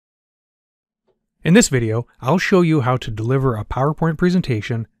In this video, I'll show you how to deliver a PowerPoint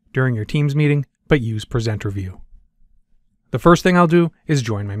presentation during your Teams meeting, but use Presenter View. The first thing I'll do is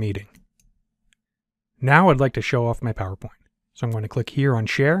join my meeting. Now I'd like to show off my PowerPoint. So I'm going to click here on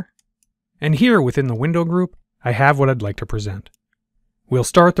Share, and here within the window group, I have what I'd like to present. We'll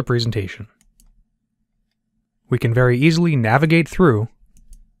start the presentation. We can very easily navigate through,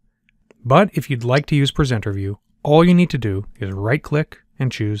 but if you'd like to use Presenter View, all you need to do is right-click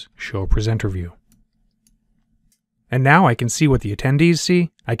and choose Show Presenter View. And now I can see what the attendees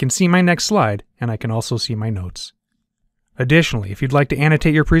see, I can see my next slide, and I can also see my notes. Additionally, if you'd like to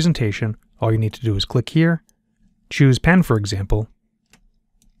annotate your presentation, all you need to do is click here, choose Pen for example,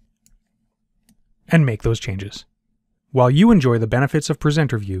 and make those changes. While you enjoy the benefits of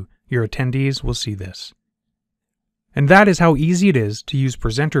Presenter View, your attendees will see this. And that is how easy it is to use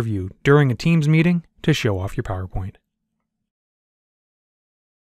Presenter View during a Teams meeting to show off your PowerPoint.